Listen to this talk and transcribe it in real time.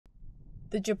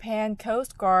The Japan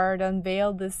Coast Guard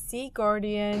unveiled the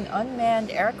SeaGuardian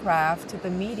unmanned aircraft to the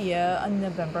media on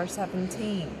November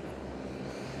 17.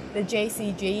 The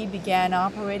JCG began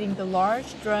operating the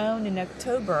large drone in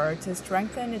October to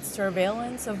strengthen its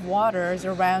surveillance of waters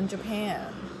around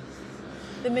Japan.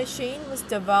 The machine was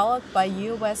developed by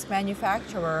U.S.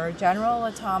 manufacturer General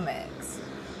Atomics.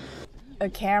 A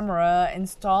camera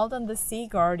installed on the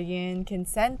SeaGuardian can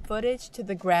send footage to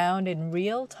the ground in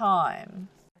real time.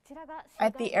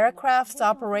 At the aircraft's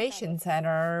operations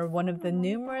center, one of the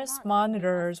numerous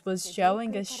monitors was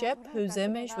showing a ship whose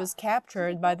image was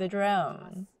captured by the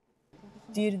drone.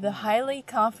 Due to the highly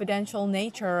confidential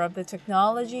nature of the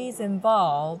technologies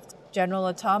involved, General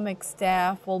Atomics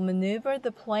staff will maneuver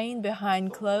the plane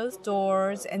behind closed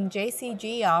doors and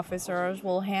JCG officers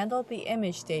will handle the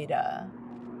image data.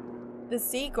 The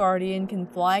SeaGuardian can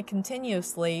fly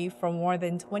continuously for more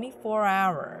than 24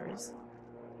 hours.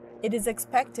 It is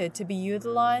expected to be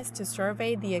utilized to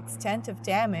survey the extent of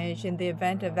damage in the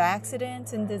event of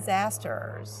accidents and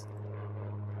disasters.